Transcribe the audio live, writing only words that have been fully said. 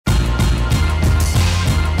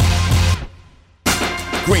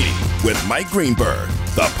Greeny with Mike Greenberg,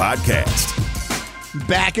 the podcast.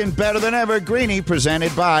 Back and better than ever, Greeny,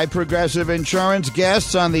 presented by Progressive Insurance.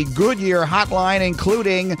 Guests on the Goodyear hotline,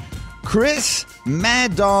 including Chris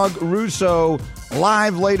Mad Dog Russo,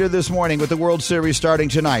 live later this morning with the World Series starting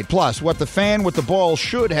tonight. Plus, what the fan with the ball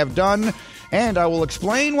should have done. And I will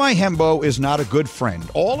explain why Hembo is not a good friend.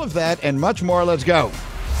 All of that and much more. Let's go.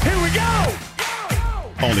 Here we go!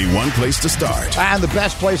 Only one place to start. And the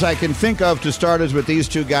best place I can think of to start is with these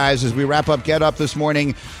two guys as we wrap up Get Up this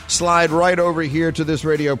morning. Slide right over here to this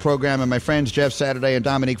radio program and my friends Jeff Saturday and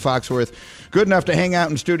Dominique Foxworth. Good enough to hang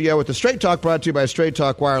out in studio with the Straight Talk, brought to you by Straight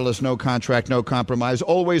Talk Wireless. No contract, no compromise.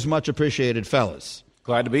 Always much appreciated, fellas.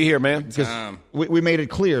 Glad to be here, man. Because we made it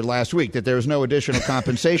clear last week that there was no additional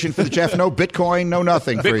compensation for the Jeff. No Bitcoin, no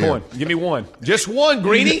nothing for you. Bitcoin. Give me one. Just one,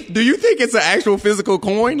 Greeny. Do you think it's an actual physical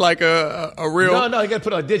coin, like a real? No, you got to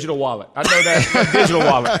put on a digital wallet. I know that. A digital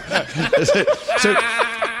wallet. So,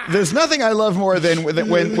 there's nothing I love more than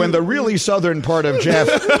when the really southern part of Jeff.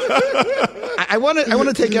 I want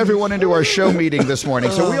to take everyone into our show meeting this morning.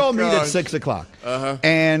 So we all meet at 6 o'clock,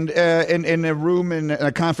 and in a room in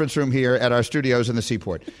a conference room here at our studios in the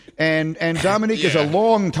Seaport. And Dominique is a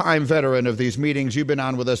long-time veteran of these meetings. You've been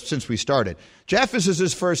on with us since we started. Jeff, this is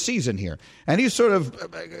his first season here, and he's sort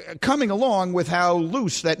of coming along with how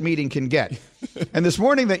loose that meeting can get. And this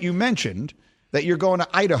morning that you mentioned that you're going to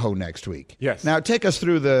Idaho next week. Yes. Now take us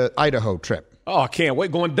through the Idaho trip. Oh, I can't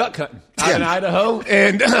wait. Going duck hunting out in Idaho.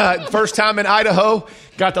 And first time in Idaho,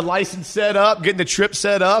 got the license set up, getting the trip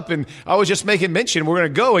set up. And I was just making mention, we're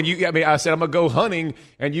going to go. And I said, I'm going to go hunting.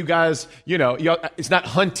 And you guys, it's not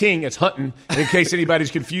hunting, it's hunting. In case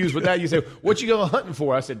anybody's confused with that, you say, what you going hunting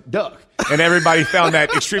for? I said, duck. And everybody found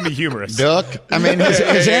that extremely humorous. Duck? I mean,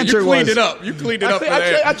 his answer you cleaned it up. You cleaned it up for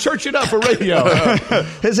that. I church it up for radio.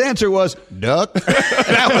 His answer was, duck.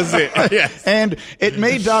 That was it. Yes. And it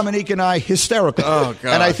made Dominique and I hysterical. Oh,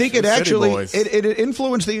 God. And I think it actually it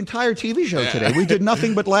influenced the entire TV show today. We did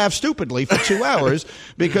nothing but laugh stupidly for 2 hours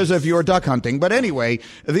because of your duck hunting. But anyway,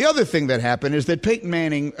 the other thing that happened is that Peyton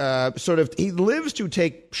Manning he lives to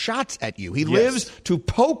take shots at you. He lives to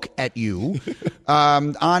poke at you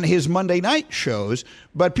on his Monday night shows.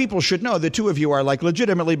 But people should know the two of you are like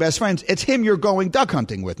legitimately best friends. It's him you're going duck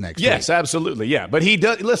hunting with next week. Yes, absolutely. Yeah. But he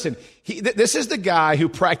does. Listen, this is the guy who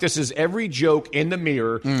practices every joke in the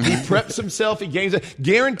mirror. Mm-hmm. He preps himself. He games it.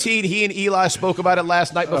 Guaranteed. He and Eli spoke about it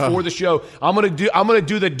last night before the show. I'm gonna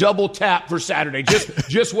do the double tap for Saturday.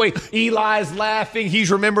 Just wait. Eli's laughing.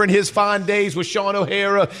 He's remembering his fond days with Sean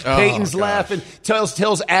O'Hara. Peyton's laughing.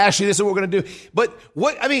 Tells Ashley this is what we're gonna do. But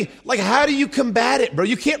how do you combat it, bro?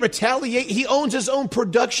 You can't retaliate. He owns his own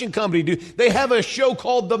production company, dude. They have a show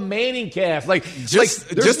called The Manning Cast.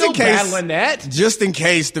 There's no battling that. Just in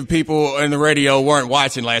case the people in the radio weren't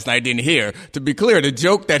watching last night, didn't hear. To be clear, the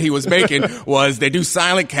joke that he was making was they do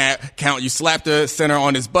silent count. You slap the center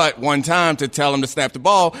on his butt one time to tell him to snap the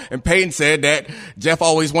ball. And Peyton said that Jeff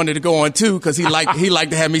always wanted to go on two because he liked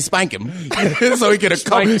to have me spank him, so he get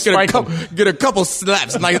a couple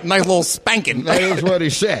slaps, nice little spanking. That is what he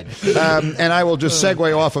said. And I will just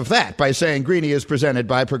segue off of that by saying Greeny is presented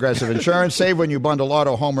by Progressive Insurance. Save when you bundle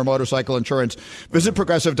auto, home, or motorcycle insurance. Visit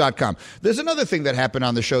Progressive.com. There's another thing that happened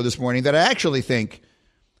on the show this morning that I actually think,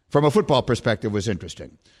 from a football perspective, was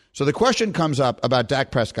interesting. So the question comes up about Dak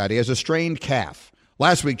Prescott. He has a strained calf.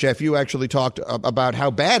 Last week, Jeff, you actually talked about how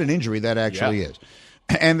bad an injury that actually is.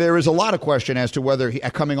 And there is a lot of question as to whether,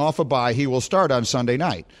 coming off a bye, he will start on Sunday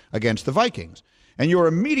night against the Vikings. And your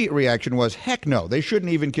immediate reaction was, heck no, they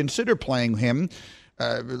shouldn't even consider playing him.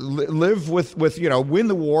 Live with win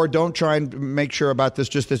the war. Don't try and make sure about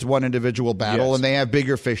this one individual battle, and they have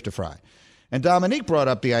bigger fish to fry. And Dominique brought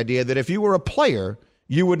up the idea that if you were a player,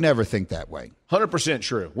 you would never think that way. 100%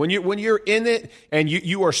 true. When you're in it and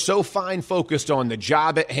you are so fine focused on the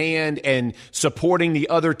job at hand and supporting the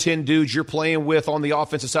other 10 dudes you're playing with on the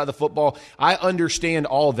offensive side of the football, I understand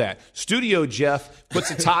all that. Studio Jeff puts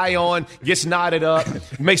a tie on, gets knotted up,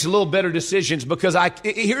 makes a little better decisions because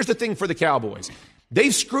here's the thing for the Cowboys.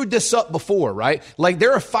 They've screwed this up before, right? Like,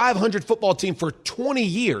 they're a 500 football team for 20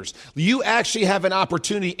 years. You actually have an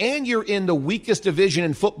opportunity, and you're in the weakest division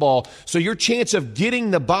in football, so your chance of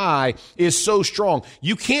getting the bye is so strong.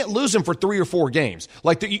 You can't lose them for 3 or 4 games.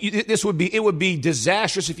 Like, it would be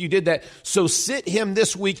disastrous if you did that. So sit him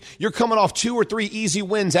this week. You're coming off 2 or 3 easy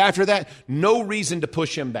wins after that. No reason to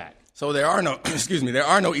push him back. So there are no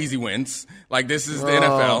easy wins. Like, this is the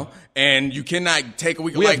NFL, and you cannot take a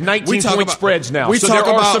week. We have 19-point spreads now, so there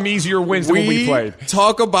are some easier wins than when we played.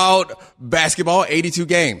 Talk about basketball, 82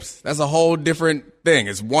 games. That's a whole different thing.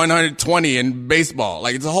 It's 120 in baseball.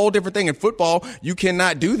 Like, it's a whole different thing. In football, you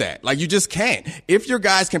cannot do that. Like, you just can't. If your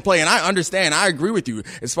guys can play, and I understand, I agree with you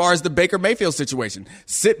as far as the Baker Mayfield situation.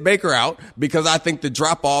 Sit Baker out because I think the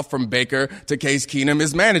drop off from Baker to Case Keenum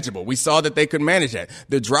is manageable. We saw that they could manage that.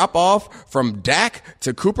 The drop off from Dak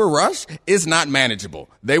to Cooper Rush is not manageable.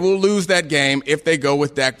 They will lose that game if they go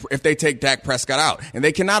with Dak, if they take Dak Prescott out. And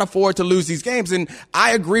they cannot afford to lose these games. And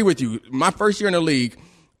I agree with you. My first year in the league,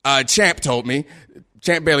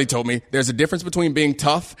 Champ Bailey told me there's a difference between being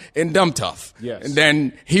tough and dumb tough. Yes. And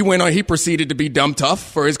then he proceeded to be dumb tough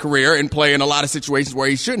for his career and play in a lot of situations where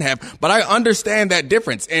he shouldn't have. But I understand that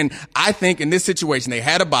difference. And I think in this situation, they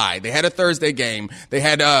had a bye. They had a Thursday game. They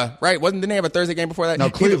had, didn't they have a Thursday game before that? No,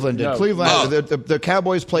 Cleveland did. No. Cleveland, the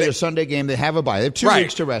Cowboys played a Sunday game. They have a bye. They have 2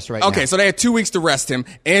 weeks to rest now. Okay, so they had 2 weeks to rest him,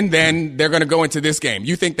 and then they're going to go into this game.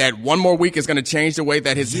 You think that one more week is going to change the way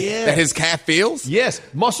that his calf feels? Yes,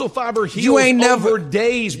 muscle fiber heals over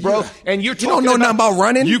days, bro. And you don't know nothing about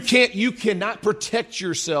running. You cannot protect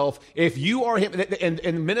yourself if you are him.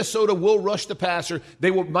 And Minnesota will rush the passer.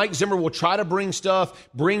 Mike Zimmer will try to bring stuff,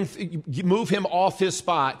 move him off his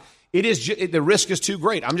spot. The risk is too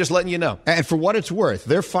great. I'm just letting you know. And for what it's worth,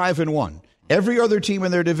 they're 5-1. Every other team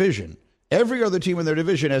in their division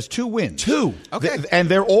has 2 wins. 2. Okay. And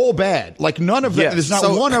they're all bad. Like, none of them. Yes. There's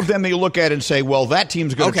not one of them that you look at and say, well, that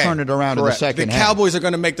team's going to turn it around in the second The half. Cowboys are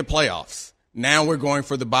going to make the playoffs. Now we're going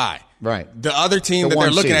for the bye. Right. The other team that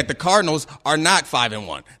they're looking at, the Cardinals, are not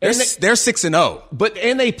 5-1. They're 6-0.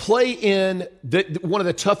 And they play in one of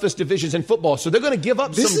the toughest divisions in football, so they're going to give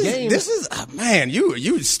up some games. This is man,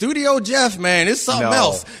 you Studio Jeff, man, it's something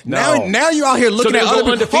else. No. Now you out here looking at other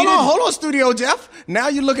people. Undefeated? Hold on, Studio Jeff. Now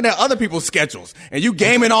you're looking at other people's schedules and you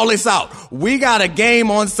gaming all this out. We got a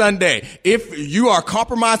game on Sunday. If you are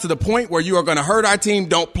compromised to the point where you are going to hurt our team,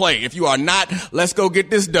 don't play. If you are not, let's go get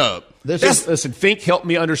this dub. Listen, Fink helped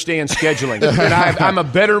me understand scheduling, and I'm a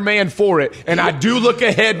better man for it. And I do look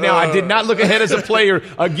ahead now. I did not look ahead as a player.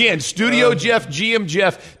 Again, Studio Jeff, GM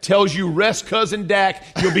Jeff tells you rest cousin Dak.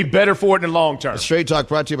 You'll be better for it in the long term. Straight Talk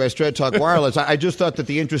brought to you by Straight Talk Wireless. I just thought that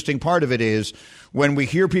the interesting part of it is when we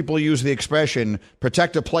hear people use the expression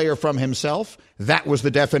protect a player from himself, that was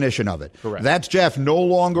the definition of it. Correct. That's Jeff, no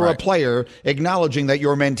longer a player, acknowledging that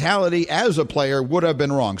your mentality as a player would have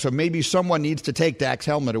been wrong. So maybe someone needs to take Dak's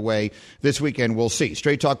helmet away this weekend. We'll see.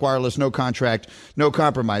 Straight Talk Wireless, no contract, no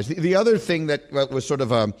compromise. The other thing that was sort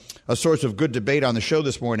of a source of good debate on the show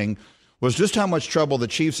this morning was just how much trouble the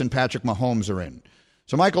Chiefs and Patrick Mahomes are in.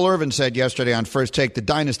 So Michael Irvin said yesterday on First Take, the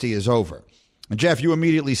dynasty is over. And Jeff, you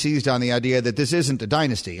immediately seized on the idea that this isn't a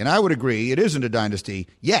dynasty. And I would agree, it isn't a dynasty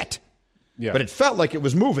yet. Yeah. But it felt like it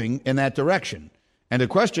was moving in that direction. And the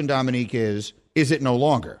question, Dominique, is it no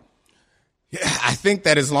longer? Yeah, I think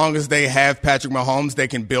that as long as they have Patrick Mahomes, they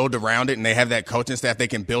can build around it, and they have that coaching staff, they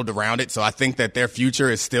can build around it. So I think that their future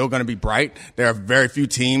is still going to be bright. There are very few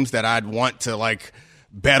teams that I'd want to,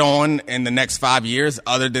 bet on in the next 5 years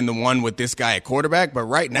other than the one with this guy at quarterback. But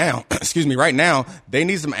right now, they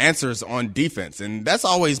need some answers on defense. And that's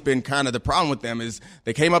always been kind of the problem with them is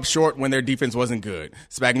they came up short when their defense wasn't good.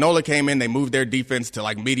 Spagnuolo came in, they moved their defense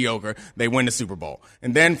to mediocre. They win the Super Bowl.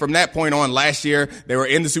 And then from that point on last year, they were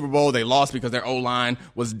in the Super Bowl. They lost because their O-line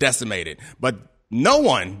was decimated. But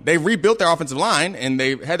they rebuilt their offensive line and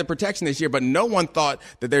they had the protection this year, but no one thought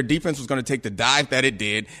that their defense was going to take the dive that it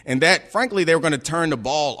did and that, frankly, they were going to turn the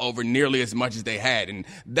ball over nearly as much as they had. And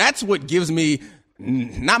that's what gives me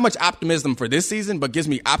not much optimism for this season, but gives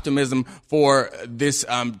me optimism for this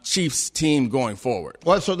Chiefs team going forward.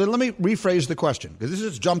 Well, so then let me rephrase the question because this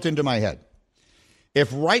has jumped into my head. If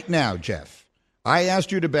right now, Jeff, I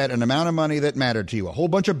asked you to bet an amount of money that mattered to you, a whole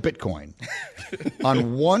bunch of Bitcoin,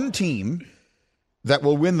 on one team that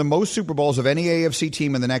will win the most Super Bowls of any AFC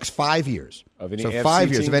team in the next 5 years. Of any so AFC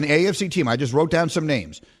 5 years team? of any AFC team. I just wrote down some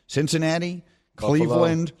names. Cincinnati,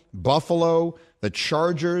 Cleveland, Buffalo, the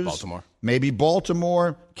Chargers. Baltimore. Maybe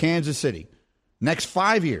Baltimore, Kansas City. Next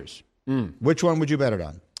 5 years. Which one would you bet it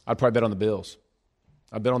on? I'd probably bet on the Bills.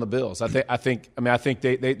 I bet on the Bills. I think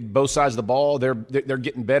they both sides of the ball, they're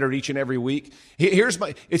getting better each and every week.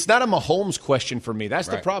 It's not a Mahomes question for me. That's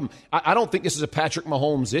the problem. I don't think this is a Patrick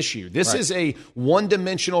Mahomes issue. This is a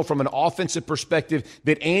one-dimensional from an offensive perspective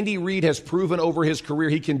that Andy Reid has proven over his career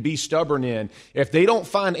he can be stubborn in. If they don't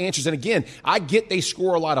find answers, and again, I get they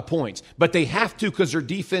score a lot of points, but they have to because their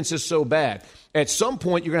defense is so bad. At some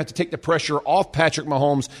point, you're going to have to take the pressure off Patrick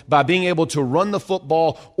Mahomes by being able to run the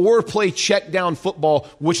football or play check down football,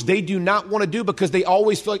 which they do not want to do because they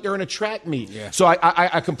always feel like they're in a track meet. Yeah. So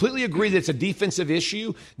I completely agree that it's a defensive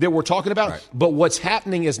issue that we're talking about. Right. But what's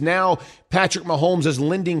happening is now Patrick Mahomes is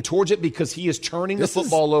lending towards it because he is turning the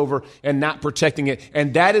football over and not protecting it.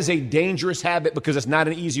 And that is a dangerous habit because it's not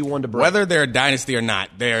an easy one to break. Whether they're a dynasty or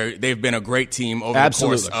not, they've been a great team over the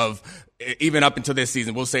course of even up until this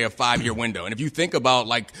season, we'll say a 5-year window. And if you think about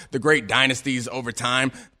like the great dynasties over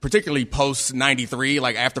time, particularly post 93,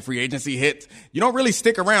 like after free agency hit, you don't really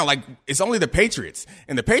stick around. Like it's only the Patriots,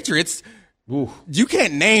 and the Patriots, you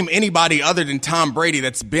can't name anybody other than Tom Brady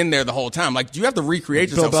that's been there the whole time. Like you have to recreate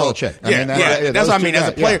yourself. Bill Belichick. That's what I mean as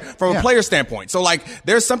a player, from a player standpoint. So like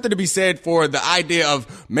there's something to be said for the idea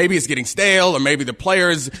of maybe it's getting stale or maybe the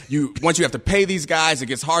players, once you have to pay these guys, it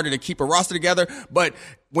gets harder to keep a roster together. But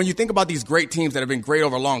when you think about these great teams that have been great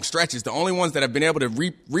over long stretches, the only ones that have been able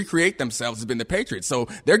to recreate themselves has been the Patriots. So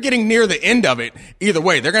they're getting near the end of it. Either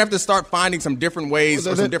way, they're going to have to start finding some different ways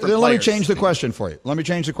or some different players. Let me change the question for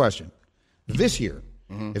you. This year,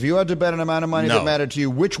 if you had to bet an amount of money that mattered to you,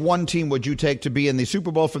 which one team would you take to be in the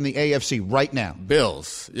Super Bowl from the AFC right now?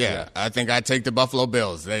 Bills. Yeah. I think I'd take the Buffalo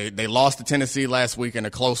Bills. They lost to Tennessee last week in a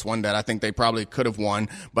close one that I think they probably could have won.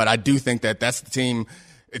 But I do think that that's the team.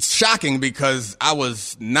 It's shocking because I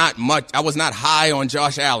was not high on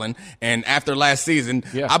Josh Allen. And after last season,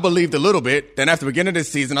 I believed a little bit. Then after the beginning of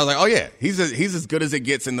this season, I was like, oh yeah, he's as good as it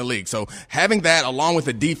gets in the league. So having that along with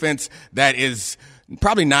a defense that is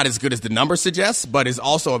probably not as good as the number suggests, but is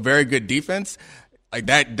also a very good defense, like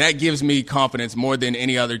that gives me confidence more than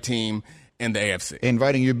any other team in the AFC.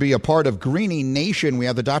 Inviting you to be a part of Greeny Nation. We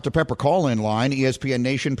have the Dr. Pepper call-in line, ESPN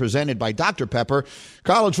Nation presented by Dr. Pepper.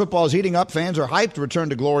 College football is heating up. Fans are hyped to return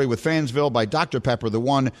to glory with Fansville by Dr. Pepper, the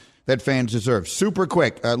one that fans deserve. Super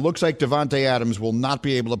quick. Looks like Davante Adams will not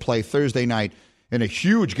be able to play Thursday night in a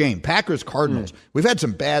huge game. Packers-Cardinals. We've had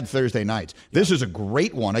some bad Thursday nights. This is a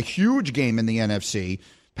great one, a huge game in the NFC.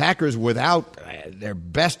 Packers without their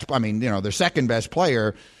their second best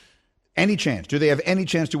player. Any chance? Do they have any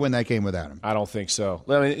chance to win that game without him? I don't think so.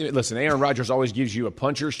 I mean, listen, Aaron Rodgers always gives you a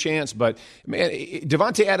puncher's chance, but man,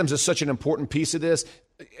 Davante Adams is such an important piece of this.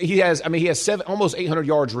 He has almost 800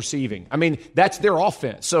 yards receiving. I mean, that's their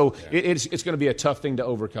offense. So it's going to be a tough thing to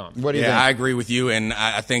overcome. What do you think? I agree with you, and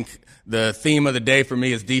I think the theme of the day for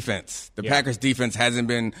me is defense. The Packers' defense hasn't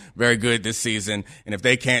been very good this season, and if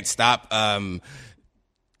they can't stop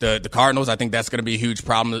the Cardinals, I think that's going to be a huge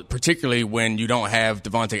problem, particularly when you don't have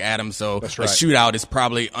Davante Adams. So a shootout is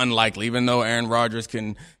probably unlikely, even though Aaron Rodgers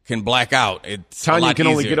can black out. It's Tanya can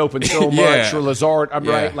only get open so much, or Lazard.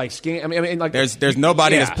 Right? Like there's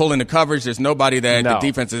nobody that's pulling the coverage. There's nobody that the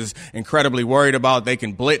defense is incredibly worried about. They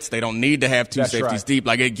can blitz. They don't need to have two safeties deep.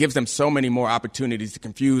 Like it gives them so many more opportunities to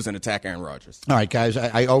confuse and attack Aaron Rodgers. All right, guys.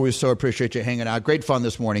 I always so appreciate you hanging out. Great fun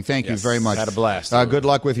this morning. Thank you very much. Had a blast. Good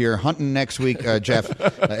luck with your hunting next week, Jeff.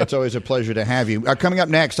 It's always a pleasure to have you. Coming up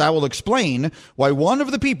next, I will explain why one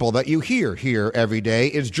of the people that you hear here every day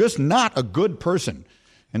is just not a good person.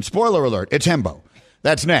 And spoiler alert, it's Hembo.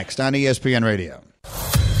 That's next on ESPN Radio.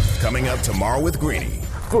 Coming up tomorrow with Greeny.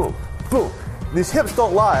 Boom, boom. These hips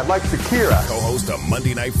don't lie. I'm like Shakira. Co-host of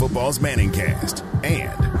Monday Night Football's Manningcast.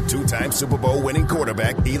 And two-time Super Bowl winning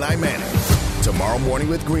quarterback Eli Manning. Tomorrow morning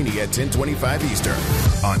with Greeny at 10:25 Eastern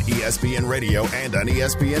on ESPN Radio and on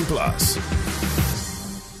ESPN+.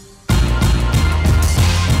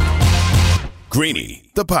 Greeny,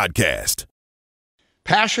 the podcast.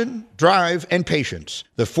 Passion, drive, and patience.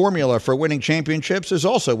 The formula for winning championships is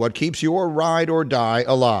also what keeps your ride or die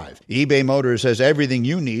alive. eBay Motors has everything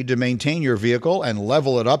you need to maintain your vehicle and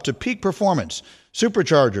level it up to peak performance.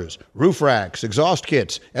 Superchargers, roof racks, exhaust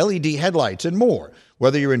kits, LED headlights, and more.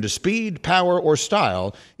 Whether you're into speed, power, or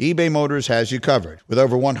style, eBay Motors has you covered. With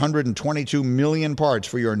over 122 million parts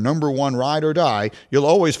for your number one ride or die, you'll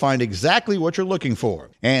always find exactly what you're looking for.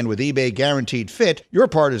 And with eBay Guaranteed Fit, your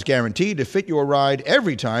part is guaranteed to fit your ride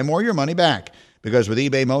every time or your money back. Because with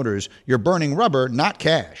eBay Motors, you're burning rubber, not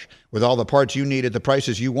cash. With all the parts you need at the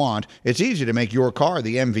prices you want, it's easy to make your car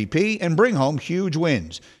the MVP and bring home huge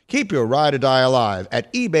wins. Keep your ride or die alive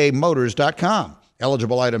at ebaymotors.com.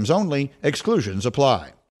 Eligible items only. Exclusions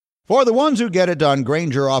apply. For the ones who get it done,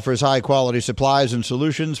 Grainger offers high-quality supplies and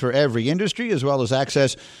solutions for every industry, as well as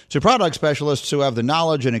access to product specialists who have the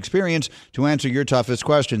knowledge and experience to answer your toughest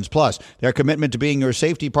questions. Plus, their commitment to being your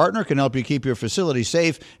safety partner can help you keep your facility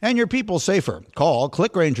safe and your people safer. Call,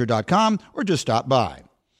 clickgrainger.com, or just stop by.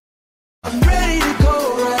 I'm ready to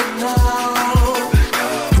go right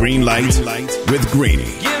now. Green light with Greeny.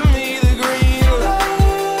 Give me the green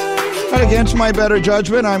light. against my better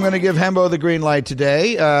judgment, I'm going to give Hembo the green light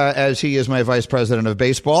today, as he is my vice president of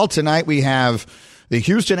baseball. Tonight we have the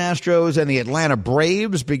Houston Astros and the Atlanta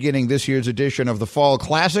Braves beginning this year's edition of the Fall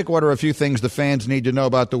Classic. What are a few things the fans need to know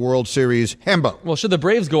about the World Series? Hembo. Well, should the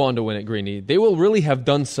Braves go on to win it, Greeny, they will really have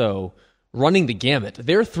done so running the gamut.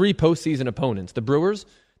 Their three postseason opponents, the Brewers,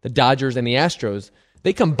 the Dodgers, and the Astros,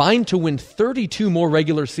 they combined to win 32 more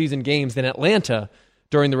regular season games than Atlanta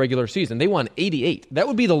during the regular season. They won 88. That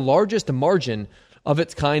would be the largest margin of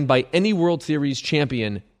its kind by any World Series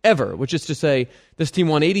champion ever, which is to say this team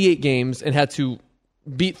won 88 games and had to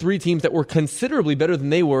beat three teams that were considerably better than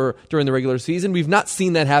they were during the regular season. We've not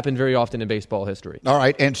seen that happen very often in baseball history. All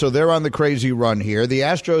right, and so they're on the crazy run here. The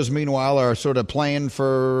Astros, meanwhile, are sort of playing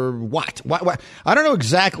for what? I don't know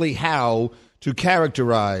exactly how to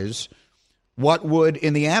characterize what would,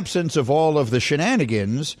 in the absence of all of the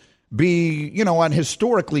shenanigans, be, on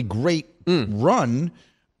historically great run,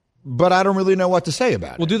 but I don't really know what to say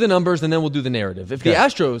about it. We'll do the numbers and then we'll do the narrative. If the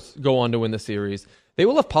Astros go on to win the series, they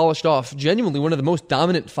will have polished off genuinely one of the most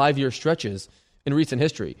dominant 5-year stretches in recent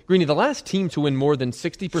history. Greeny, the last team to win more than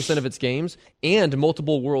 60% of its games and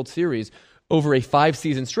multiple World Series over a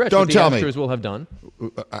 5-season stretch, Don't tell me. The Astros will have done.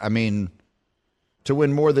 I mean, to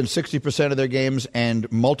win more than 60% of their games and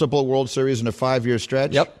multiple World Series in a 5-year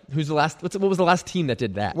stretch? Yep. Who's the last? What was the last team that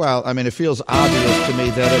did that? Well, I mean, it feels obvious to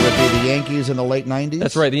me that it would be the Yankees in the late 90s.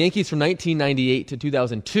 That's right. The Yankees from 1998 to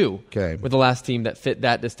 2002 were the last team that fit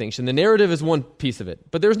that distinction. The narrative is one piece of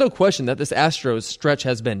it, but there's no question that this Astros stretch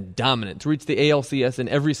has been dominant to reach the ALCS in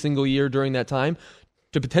every single year during that time,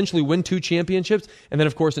 to potentially win 2 championships, and then,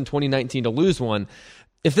 of course, in 2019 to lose one.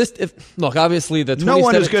 Look, obviously the 2017 no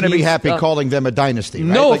one is going to be happy calling them a dynasty,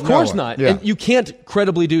 right? No, of course not. Yeah. And you can't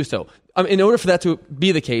credibly do so. In order for that to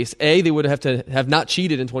be the case, A, they would have to have not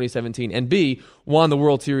cheated in 2017, and B, won the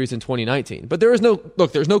World Series in 2019. But there's no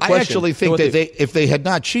question. I actually think that if they had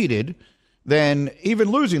not cheated, then even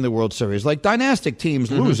losing the World Series, like dynastic teams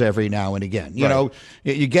lose every now and again. You know,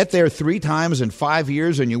 you get there 3 times in 5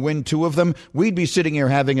 years and you win 2 of them, we'd be sitting here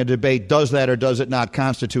having a debate, does that or does it not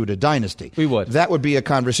constitute a dynasty? We would. That would be a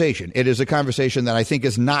conversation. It is a conversation that I think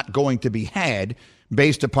is not going to be had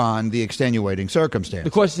based upon the extenuating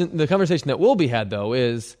circumstances. The conversation that will be had, though,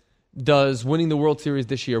 is would winning the World Series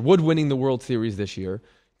this year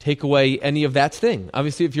take away any of that sting?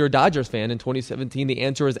 Obviously, if you're a Dodgers fan in 2017, the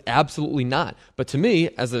answer is absolutely not. But to me,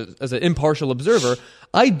 as an impartial observer,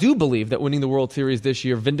 I do believe that winning the World Series this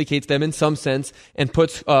year vindicates them in some sense and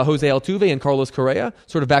puts Jose Altuve and Carlos Correa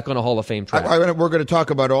sort of back on a Hall of Fame track. We're going to talk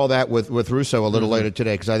about all that with Russo a little later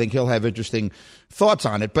today, because I think he'll have interesting thoughts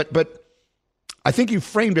on it. But I think you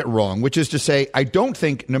framed it wrong, which is to say, I don't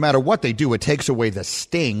think no matter what they do, it takes away the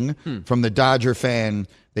sting from the Dodger fan,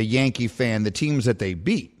 the Yankee fan, the teams that they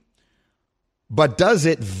beat. But does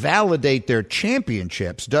it validate their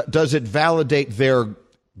championships? Does it validate their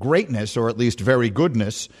greatness, or at least very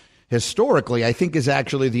goodness, historically? I think is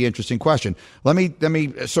actually the interesting question. Let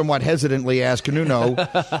me somewhat hesitantly ask Nuno,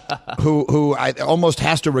 who almost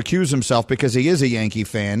has to recuse himself because he is a Yankee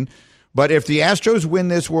fan. But if the Astros win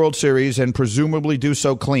this World Series and presumably do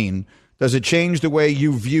so clean, does it change the way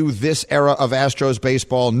you view this era of Astros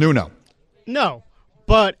baseball, Nuno? No.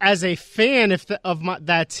 But as a fan of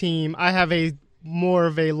that team, I have more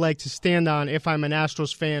of a leg to stand on if I'm an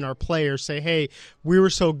Astros fan or player. Say, hey, we were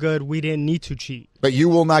so good, we didn't need to cheat. But you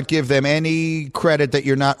will not give them any credit that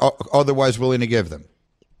you're not otherwise willing to give them?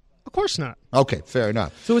 Of course not. Okay, fair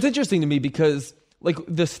enough. So it's interesting to me because, like,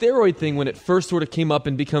 the steroid thing, when it first sort of came up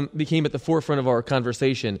and became at the forefront of our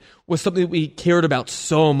conversation, was something that we cared about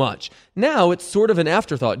so much. Now it's sort of an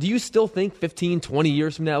afterthought. Do you still think 15, 20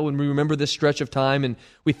 years from now, when we remember this stretch of time and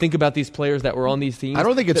we think about these players that were on these teams? I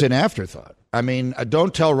don't think it's an afterthought. I mean,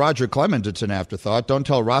 don't tell Roger Clemens it's an afterthought. Don't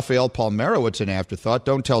tell Rafael Palmeiro it's an afterthought.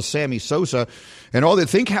 Don't tell Sammy Sosa and all that.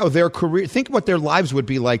 Think what their lives would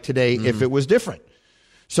be like today if it was different.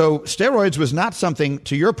 So steroids was not something,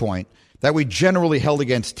 to your point, that we generally held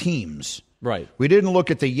against teams. Right. We didn't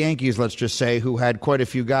look at the Yankees, let's just say, who had quite a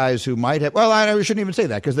few guys who might have. Well, I shouldn't even say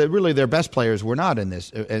that, because really their best players were not in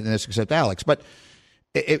this except Alex. But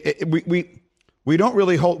we don't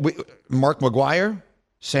really hold Mark McGwire,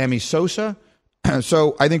 Sammy Sosa.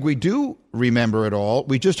 So I think we do remember it all.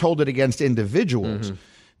 We just hold it against individuals.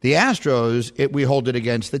 The Astros, we hold it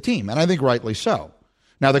against the team, and I think rightly so.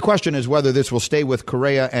 Now the question is whether this will stay with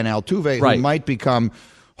Correa and Altuve, who might become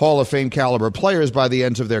Hall of Fame caliber players by the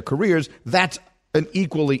ends of their careers. That's an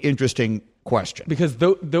equally interesting question. Because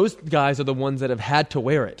those guys are the ones that have had to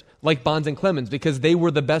wear it, like Bonds and Clemens, because they were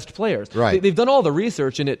the best players. Right. They've done all the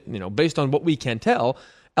research in it, based on what we can tell.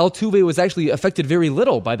 Altuve was actually affected very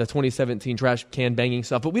little by the 2017 trash can banging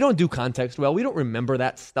stuff, but we don't do context well. We don't remember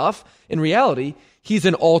that stuff. In reality, he's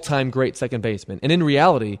an all-time great second baseman. And in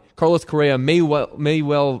reality, Carlos Correa may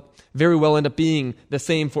very well end up being the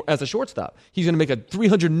same as a shortstop. He's going to make a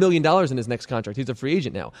 $300 million in his next contract. He's a free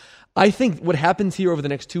agent now. I think what happens here over the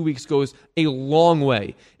next 2 weeks goes a long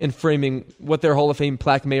way in framing what their Hall of Fame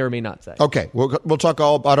plaque may or may not say. Okay, we'll talk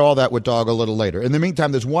about all that with Dog a little later. In the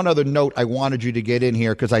meantime, there's one other note I wanted you to get in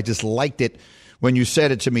here because I just liked it when you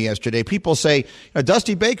said it to me yesterday. People say,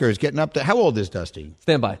 Dusty Baker is getting up to, how old is Dusty?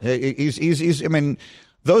 Stand by. He's I mean,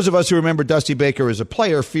 those of us who remember Dusty Baker as a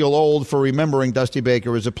player feel old for remembering Dusty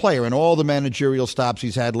Baker as a player and all the managerial stops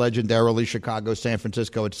he's had legendarily, Chicago, San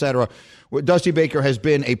Francisco, etc. Dusty Baker has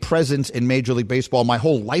been a presence in Major League Baseball my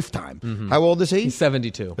whole lifetime. Mm-hmm. How old is he? He's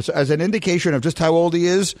 72. So as an indication of just how old he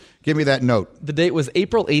is, give me that note. The date was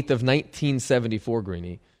April 8th of 1974,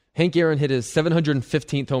 Greeny. Hank Aaron hit his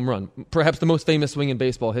 715th home run, perhaps the most famous swing in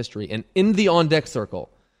baseball history. And in the on-deck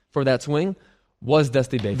circle for that swing was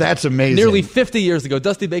Dusty Baker. That's amazing. Nearly 50 years ago,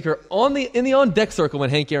 Dusty Baker in the on-deck circle when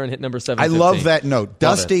Hank Aaron hit number 715. I love that note.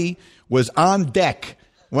 Dusty was on deck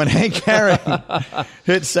when Hank Aaron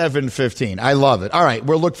hit 715. I love it. All right,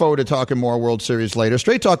 we'll look forward to talking more World Series later.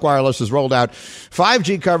 Straight Talk Wireless has rolled out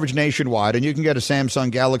 5G coverage nationwide, and you can get a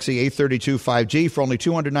Samsung Galaxy A32 5G for only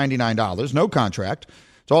 $299. No contract.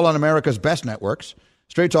 It's all on America's best networks.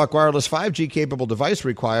 Straight Talk Wireless 5G-capable device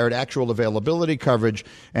required. Actual availability, coverage,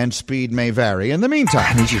 and speed may vary. In the meantime,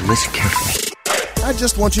 I need you to listen carefully. I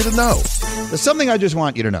just want you to know. There's something I just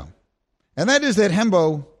want you to know, and that is that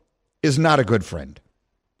Hembo is not a good friend.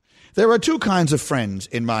 There are two kinds of friends,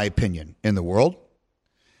 in my opinion, in the world.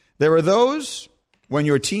 There are those when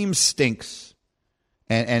your team stinks,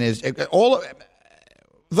 and is all.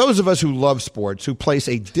 Those of us who love sports, who place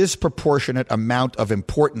a disproportionate amount of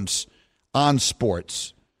importance on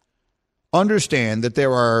sports, understand that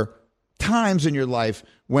there are times in your life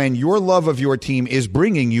when your love of your team is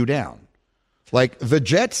bringing you down. Like the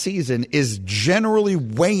Jet season is generally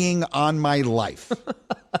weighing on my life.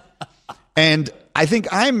 And I think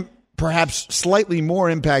I'm perhaps slightly more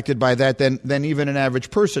impacted by that than even an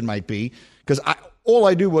average person might be, because all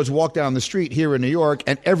I do was walk down the street here in New York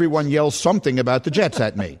and everyone yells something about the Jets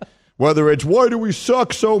at me. Whether it's, why do we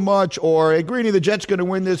suck so much? Or, hey, Greeny, the Jets going to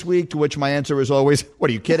win this week, to which my answer is always, what,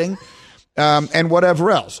 are you kidding? And whatever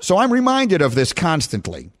else. So I'm reminded of this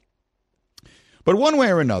constantly. But one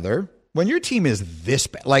way or another, when your team is this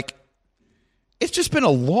bad, like, it's just been a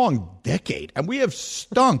long decade. And we have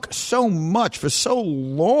stunk so much for so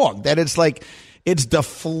long that it's like, it's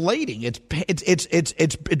deflating.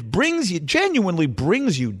 It brings you, genuinely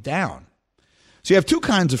brings you down. So you have two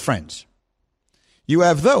kinds of friends. You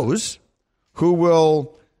have those who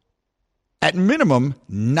will, at minimum,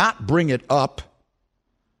 not bring it up,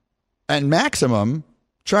 and maximum,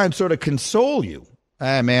 try and sort of console you.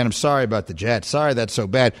 Hey, man, I'm sorry about the Jets. Sorry that's so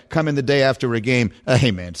bad. Come in the day after a game.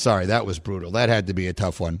 Hey, man, sorry, that was brutal. That had to be a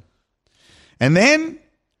tough one. And then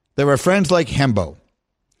there are friends like Hembo.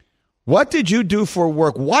 What did you do for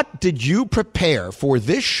work? What did you prepare for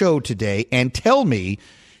this show today and tell me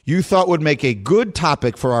you thought would make a good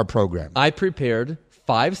topic for our program? I prepared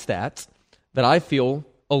 5 stats that I feel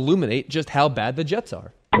illuminate just how bad the Jets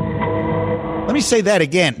are. Let me say that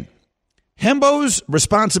again. Hembo's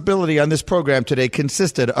responsibility on this program today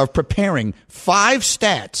consisted of preparing 5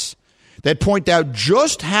 stats that point out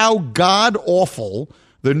just how god-awful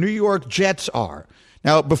the New York Jets are.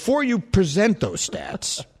 Now, before you present those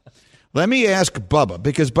stats, let me ask Bubba,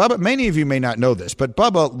 because Bubba, many of you may not know this, but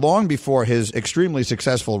Bubba, long before his extremely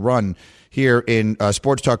successful run here in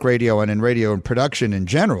sports talk radio and in radio and production in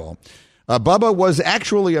general, Bubba was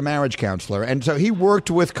actually a marriage counselor. And so he worked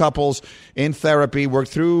with couples in therapy,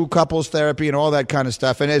 worked through couples therapy and all that kind of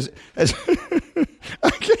stuff. And as I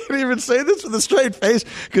can't even say this with a straight face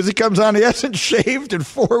because he comes on, he hasn't shaved in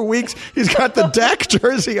 4 weeks. He's got the Dak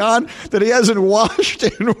jersey on that he hasn't washed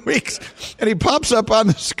in weeks. And he pops up on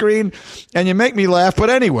the screen and you make me laugh. But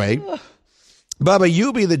anyway, Bubba,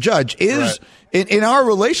 you be the judge. Is in our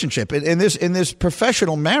relationship, in this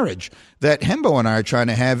professional marriage that Hembo and I are trying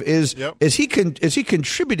to have, is he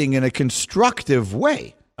contributing in a constructive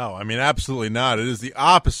way? Oh, I mean, absolutely not. It is the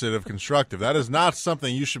opposite of constructive. That is not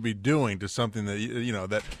something you should be doing to something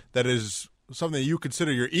that that is something that you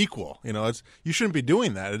consider your equal. You shouldn't be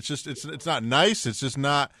doing that. It's just it's not nice. It's just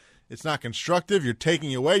not. It's not constructive. You're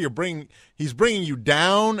taking away. He's bringing you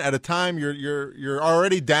down at a time you're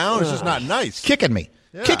already down. It's just not nice. Kicking me.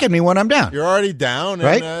 Yeah. Kicking me when I'm down. You're already down, and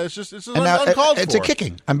right? It's uncalled for. It's a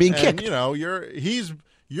kicking. I'm being kicked.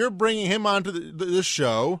 You're bringing him onto this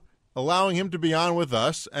show allowing him to be on with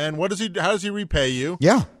us. And what does he? How does he repay you?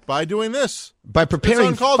 Yeah. By doing this. By preparing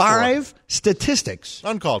uncalled 5 statistics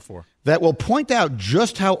Uncalled for. that will point out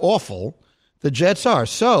just how awful the Jets are.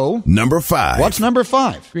 So, Number 5. what's number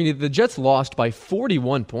 5? Greeny, the Jets lost by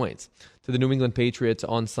 41 points to the New England Patriots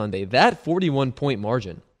on Sunday. That 41-point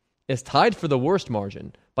margin is tied for the worst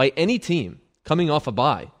margin by any team coming off a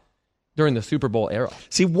bye during the Super Bowl era.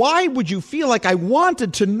 See, why would you feel like I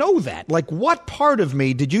wanted to know that? Like, what part of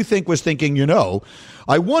me did you think was thinking,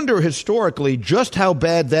 I wonder historically just how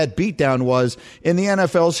bad that beatdown was in the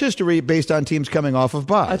NFL's history based on teams coming off of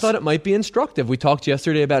byes? I thought it might be instructive. We talked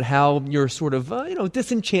yesterday about how you're sort of,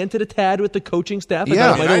 disenchanted a tad with the coaching staff. I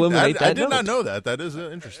thought it might illuminate that I did note. not know that. That is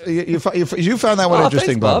interesting. You found that one Oh,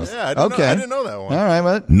 interesting, thanks, Bob. Bob. Yeah, I didn't know that one. All right,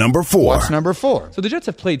 well, Number 4. what's number 4? So the Jets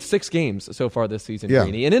have played 6 games so far this season, Yeah.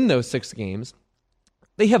 Greeny, and in those 6 games,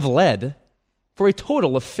 they have led for a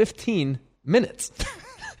total of 15 minutes.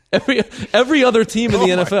 Every other team in the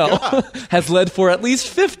NFL has led for at least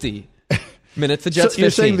 50 minutes. The Jets, So you're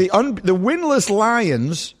 15. saying the winless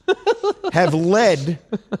Lions have led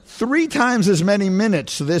 3 times as many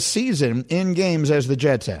minutes this season in games as the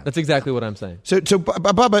Jets have. That's exactly what I'm saying. So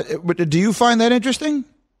Bubba, do you find that interesting?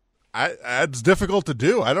 It's difficult to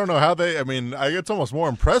do. I don't know how they. It's almost more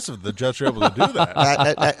impressive the Jets are able to do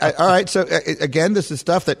that. All right. So again, this is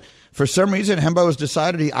stuff that for some reason Hembo has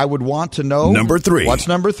decided I would want to know. Number 3. What's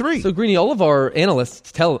number 3? So, Greeny, all of our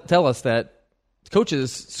analysts tell us that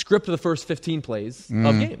coaches script the first 15 plays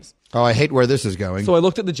of games. Oh, I hate where this is going. So I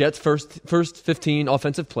looked at the Jets' first 15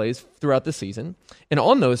 offensive plays throughout the season, and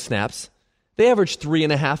on those snaps, they averaged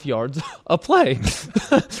 3.5 yards a play.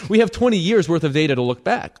 We have 20 years worth of data to look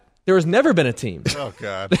back. There has never been a team Oh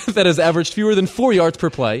God. that has averaged fewer than 4 yards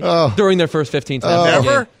per play during their first 15 snaps. of the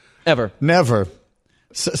Ever? game. Ever. Never.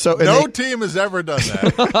 So No team has ever done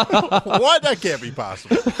that. What? That can't be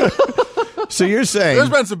possible. So you're saying There's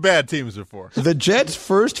been some bad teams before. the Jets'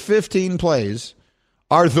 first 15 plays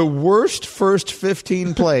are the worst first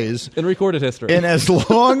 15 plays In recorded history. in as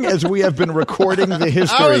long as we have been recording the How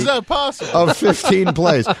history is that possible? of 15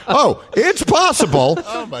 plays. Oh, it's possible.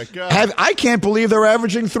 Oh my God. I can't believe they're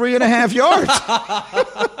averaging 3.5 yards.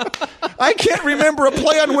 I can't remember a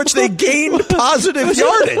play on which they gained positive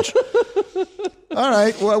yardage. All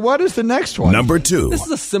right, well, what is the next one? Number 2. This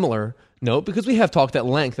is a similar note because we have talked at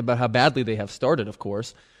length about how badly they have started, of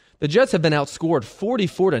course. The Jets have been outscored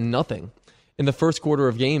 44-0 in the first quarter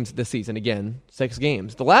of games this season. Again, 6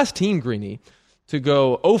 games. The last team, Greeny, to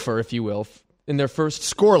go over, if you will, in their first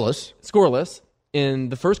scoreless in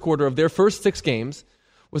the first quarter of their first 6 games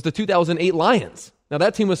was the 2008 Lions. Now,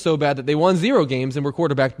 that team was so bad that they won 0 games and were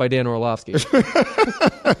quarterbacked by Dan Orlovsky.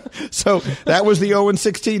 So that was the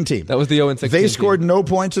 0-16 team. That was the 0-16 They team. scored no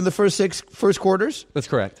points in the first quarters? That's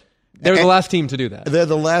correct. They were the last team to do that. They're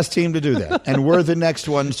the last team to do that, and we're the next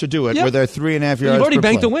ones to do it. Yep. With our 3.5 yards. You've already per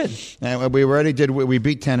banked play. a win. And we already did. We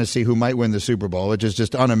beat Tennessee, who might win the Super Bowl, which is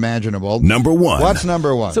just unimaginable. Number 1. What's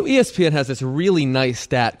number 1? So ESPN has this really nice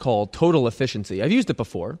stat called total efficiency. I've used it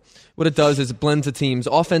before. What it does is it blends a team's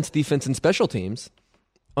offense, defense, and special teams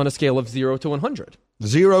on a scale of 0 to 100.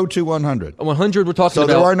 0 to 100. 100, we're talking So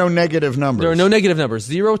about. there are no negative numbers. There are no negative numbers.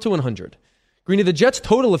 0 to 100. Greeny, the Jets'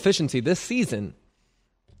 total efficiency this season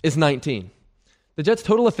is 19. The Jets'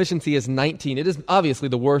 total efficiency is 19. It is obviously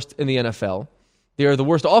the worst in the NFL. They are the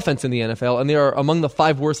worst offense in the NFL, and they are among the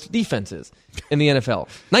 5 worst defenses in the NFL.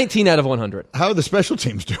 19 out of 100. How are the special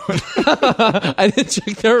teams doing? I didn't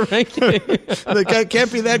check their ranking. They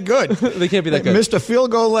can't be that good. They can't be that good. Missed a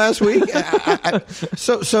field goal last week.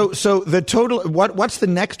 So the total. What's the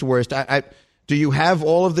next worst? Do you have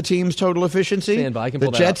all of the team's total efficiency? Stand by. I can the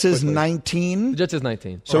pull that Jets up is quickly. 19. The Jets is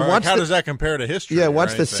 19. So How does that compare to history? Yeah, or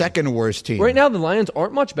what's the anything? second worst team? Right now, the Lions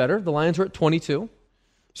aren't much better. The Lions are at 22.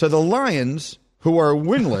 So the Lions, who are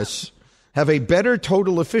winless, have a better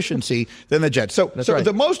total efficiency than the Jets. So right.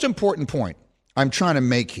 The most important point I'm trying to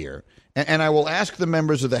make here, and I will ask the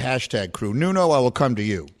members of the hashtag crew, Nuno, I will come to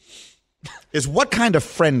you, is what kind of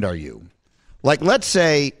friend are you? Like, let's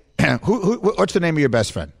say, what's the name of your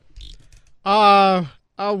best friend?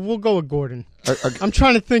 We'll go with Gordon. I'm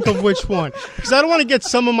trying to think of which one because I don't want to get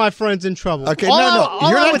some of my friends in trouble. Okay, All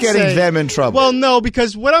you're I not would getting say- them in trouble. Well, no,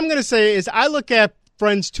 because what I'm going to say is I look at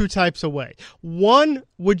friends 2 types of way. 1,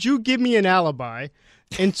 would you give me an alibi?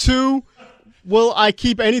 And 2, will I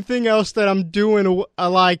keep anything else that I'm doing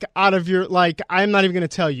like out of your like? I'm not even going to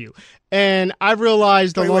tell you. And I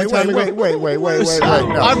realized a long time ago. Wait.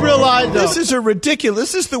 I realized This is a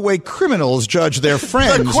ridiculous. This is the way criminals judge their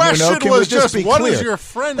friends. The question Can was we just be what clear? is your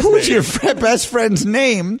friend's Who's name? your best friend's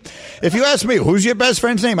name? If you ask me, who's your best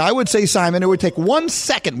friend's name? I would say Simon. It would take 1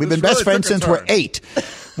 second. We've been This best really friends took a since we're turn. 8.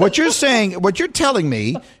 what you're telling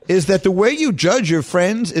me is that the way you judge your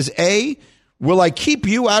friends is A, will I keep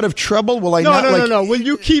you out of trouble? Will I not? No. Will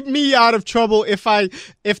you keep me out of trouble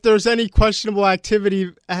if there's any questionable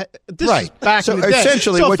activity? This is back in the day.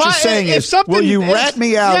 Essentially, what you're saying is, will you rat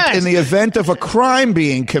me out in the event of a crime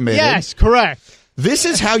being committed? Yes, correct. This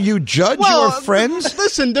is how you judge your friends?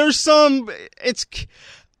 Listen, there's some.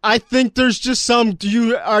 I think there's just some.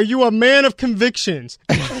 Are you a man of convictions?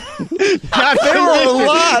 Not there are a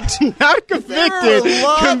lot. Not convicted.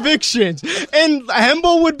 Convictions. And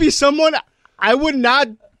Hembo would be someone I would not,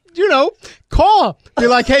 call. Be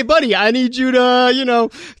like, hey, buddy, I need you to,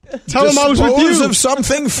 tell him I was with you. Dispose of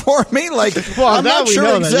something for me? I'm not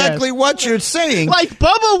sure exactly what you're saying. Like,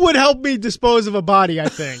 Bubba would help me dispose of a body, I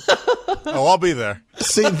think. Oh, I'll be there.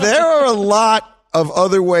 See, there are a lot of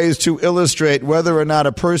other ways to illustrate whether or not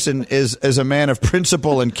a person is a man of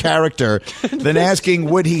principle and character than asking,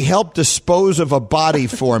 would he help dispose of a body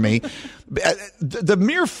for me? The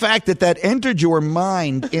mere fact that entered your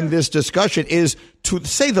mind in this discussion is, to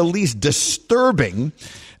say the least, disturbing.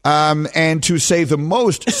 And to say the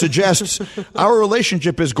most suggests our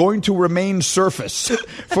relationship is going to remain surface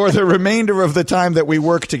for the remainder of the time that we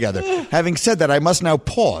work together. Having said that, I must now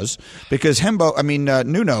pause because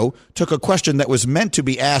Nuno took a question that was meant to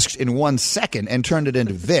be asked in 1 second and turned it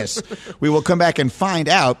into this. We will come back and find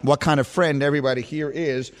out what kind of friend everybody here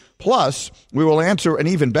is. Plus, we will answer an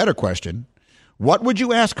even better question. What would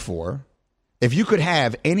you ask for if you could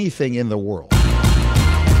have anything in the world?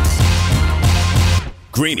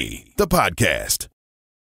 Greeny, the podcast.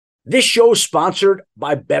 This show is sponsored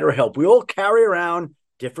by BetterHelp. We all carry around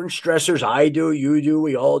different stressors. I do, you do,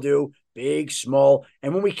 we all do, big, small.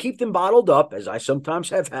 And when we keep them bottled up, as I sometimes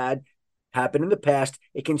have had happen in the past,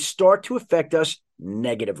 it can start to affect us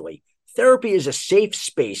negatively. Therapy is a safe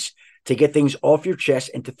space to get things off your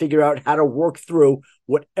chest and to figure out how to work through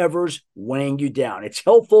whatever's weighing you down. It's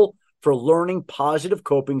helpful for learning positive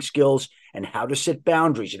coping skills and how to set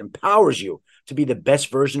boundaries. It empowers you to be the best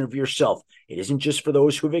version of yourself. It isn't just for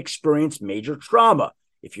those who have experienced major trauma.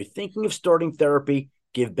 If you're thinking of starting therapy,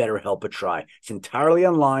 give BetterHelp a try. It's entirely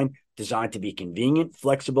online, designed to be convenient,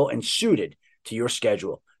 flexible, and suited to your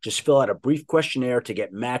schedule. Just fill out a brief questionnaire to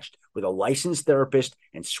get matched with a licensed therapist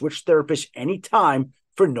and switch therapists anytime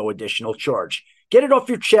for no additional charge. Get it off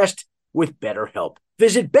your chest with BetterHelp.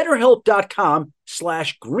 Visit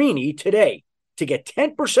BetterHelp.com/Greeny today to get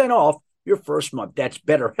 10% off your first month. That's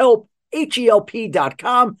BetterHelp,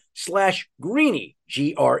 HELP.com/Greeny, GREENY.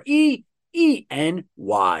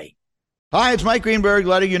 Hi, it's Mike Greenberg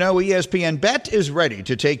letting you know ESPN Bet is ready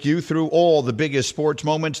to take you through all the biggest sports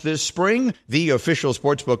moments this spring. The official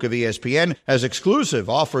sportsbook of ESPN has exclusive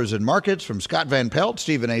offers and markets from Scott Van Pelt,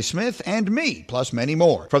 Stephen A. Smith, and me, plus many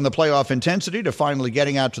more. From the playoff intensity to finally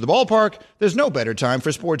getting out to the ballpark, there's no better time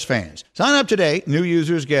for sports fans. Sign up today. New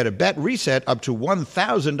users get a bet reset up to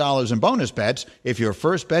 $1,000 in bonus bets if your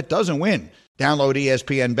first bet doesn't win. Download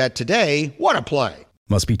ESPN Bet today. What a play.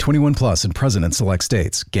 Must be 21 plus and present in select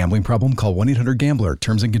states. Gambling problem? Call 1-800-GAMBLER.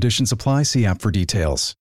 Terms and conditions apply. See app for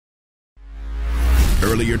details.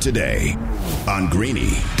 Earlier today on Greeny.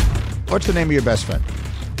 What's the name of your best friend?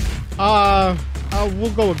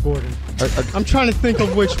 We'll go with Gordon. I'm trying to think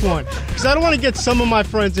of which one because I don't want to get some of my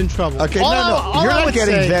friends in trouble. Okay, no. You're not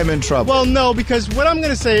getting them in trouble. Well, no, because what I'm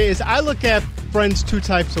going to say is I look at friends two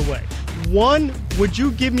types of way. One, would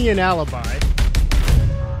you give me an alibi?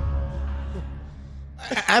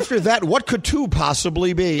 After that, what could two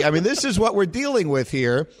possibly be? I mean, this is what we're dealing with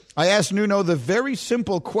here. I asked Nuno the very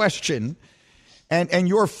simple question, and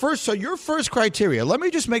your first criteria. Let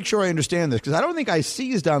me just make sure I understand this because I don't think I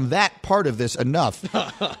seized on that part of this enough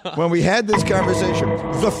when we had this conversation.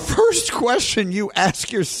 The first question you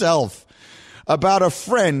ask yourself about a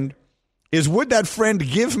friend is, would that friend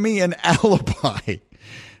give me an alibi?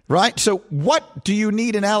 Right? So what do you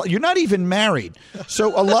need an alibi? You're not even married.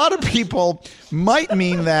 So a lot of people might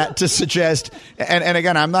mean that to suggest, and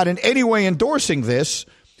again, I'm not in any way endorsing this,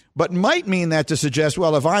 but might mean that to suggest,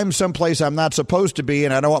 well, if I'm someplace I'm not supposed to be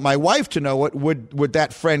and I don't want my wife to know it, would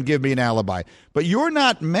that friend give me an alibi? But you're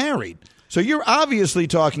not married. So you're obviously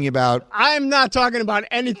talking about... I'm not talking about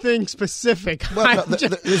anything specific. Well,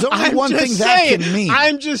 there's only one thing that can mean.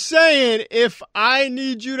 I'm just saying, if I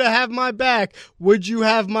need you to have my back, would you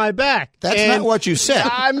have my back? That's not what you said.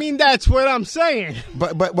 I mean, that's what I'm saying.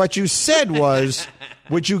 But what you said was,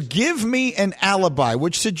 would you give me an alibi,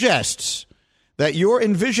 which suggests that you're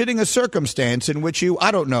envisioning a circumstance in which you,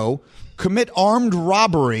 I don't know, commit armed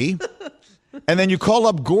robbery, and then you call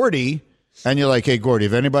up Gordy... And you're like, hey, Gordy,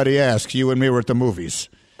 if anybody asks, you and me were at the movies.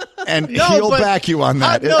 And he'll back you on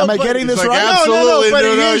that. Am I getting this right? Absolutely,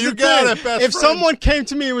 No, you got it, best If friend. someone came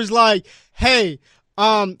to me and was like, hey,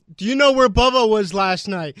 do you know where Bubba was last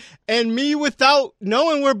night? And me, without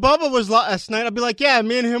knowing where Bubba was last night, I'd be like, yeah,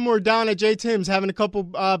 me and him were down at J. Tim's having a couple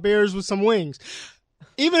beers with some wings.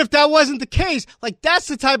 Even if that wasn't the case, like, that's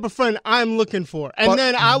the type of friend I'm looking for. And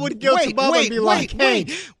then I would go to Bubba and be like, hey,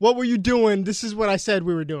 what were you doing? This is what I said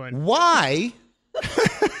we were doing. Why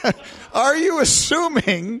are you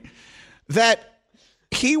assuming that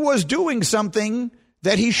he was doing something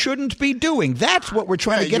that he shouldn't be doing? That's what we're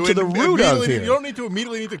trying to get to the root of here. You don't need to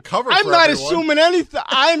immediately need to cover. I'm for not everyone. assuming anything.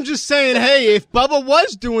 I'm just saying, hey, if Bubba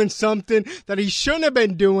was doing something that he shouldn't have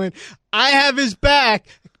been doing, I have his back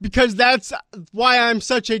because that's why I'm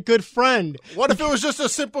such a good friend. What if it was just a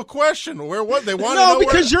simple question? Where was they want to No, know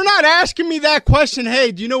because you're not asking me that question.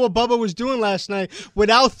 Hey, do you know what Bubba was doing last night?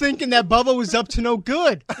 Without thinking that Bubba was up to no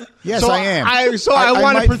good. Yes, so I am. I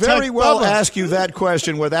want to might protect very well Bubba. ask you that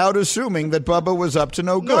question without assuming that Bubba was up to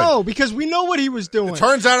no good. No, because we know what he was doing. It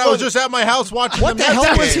turns out I was just at my house watching What the Mets hell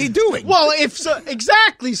game. was he doing? Well,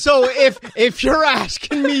 exactly. So if you're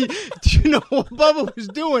asking me, do you know what Bubba was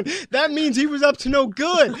doing? That means he was up to no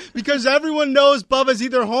good because everyone knows Bubba's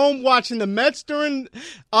either home watching the Mets during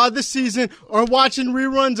the season or watching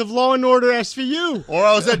reruns of Law and Order SVU. Or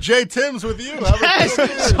I was at J. Tim's with you.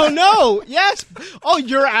 Yes. So no. Yes. Oh,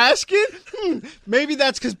 you're asking? Maybe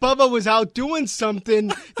that's because Bubba was out doing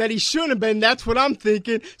something that he shouldn't have been. That's what I'm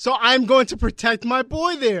thinking. So I'm going to protect my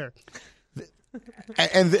boy there.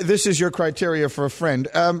 And this is your criteria for a friend.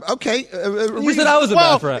 Okay. You said I was a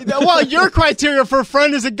bad friend. Well, your criteria for a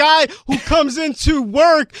friend is a guy who comes into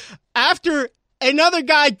work after another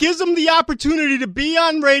guy gives him the opportunity to be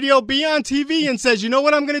on radio, be on TV, and says, you know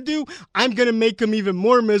what I'm going to do? I'm going to make him even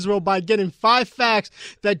more miserable by getting 5 facts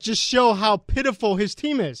that just show how pitiful his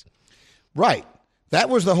team is. Right. That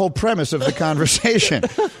was the whole premise of the conversation.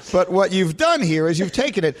 But what you've done here is you've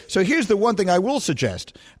taken it. So here's the one thing I will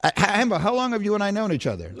suggest. Amber, how long have you and I known each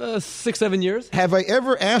other? 6-7 years. Have I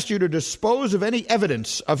ever asked you to dispose of any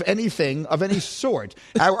evidence of anything of any sort?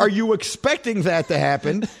 Are you expecting that to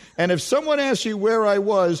happen? And if someone asks you where I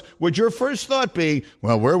was, would your first thought be,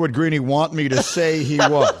 well, where would Greeny want me to say he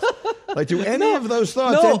was? Like, do any of those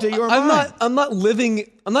thoughts enter your mind? I'm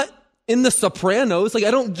not in The Sopranos. Like,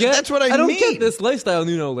 I don't get. That's what I don't mean. get this lifestyle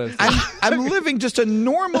Nuno lives. I'm living just a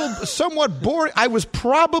normal, somewhat boring. I was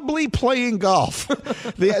probably playing golf.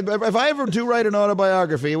 If I ever do write an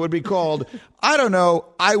autobiography, it would be called, I don't know,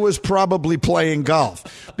 I was probably playing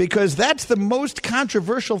golf. Because that's the most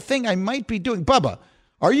controversial thing I might be doing. Bubba,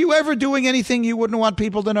 are you ever doing anything you wouldn't want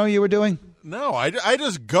people to know you were doing? No, I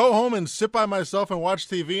just go home and sit by myself and watch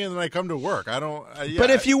TV, and then I come to work. I don't. But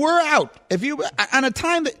if you were out, if you on a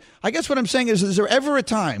time that I guess what I'm saying is there ever a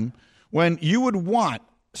time when you would want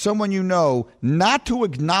someone you know not to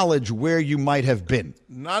acknowledge where you might have been?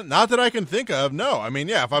 Not that I can think of. No, I mean,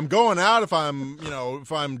 yeah. If I'm going out, if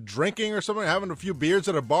I'm drinking or something, having a few beers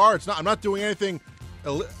at a bar, I'm not doing anything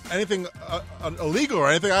illegal or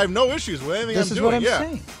anything. I have no issues with anything this I'm is doing. What I'm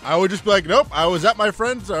saying. I would just be like, nope, I was at my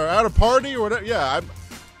friend's or at a party or whatever. Yeah.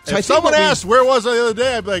 If someone asked where was I the other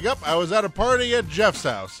day, I'd be like, yep, I was at a party at Jeff's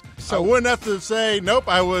house. So I wouldn't have to say, nope,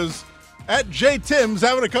 I was at J. Tim's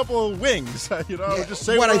having a couple of wings. Just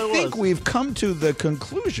say what I think we've come to the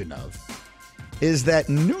conclusion of is that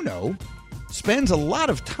Nuno spends a lot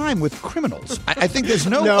of time with criminals. I think there's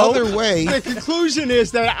no other way. The conclusion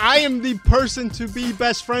is that I am the person to be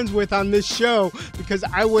best friends with on this show because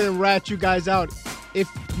I wouldn't rat you guys out if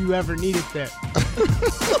you ever needed that.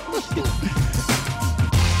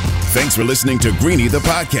 Thanks for listening to Greeny the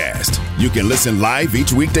podcast. You can listen live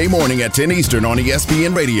each weekday morning at 10 Eastern on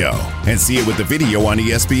ESPN Radio and see it with the video on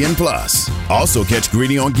ESPN Plus. Also catch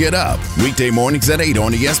Greeny on Get Up weekday mornings at 8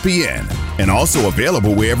 on ESPN and also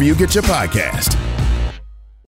available wherever you get your podcast.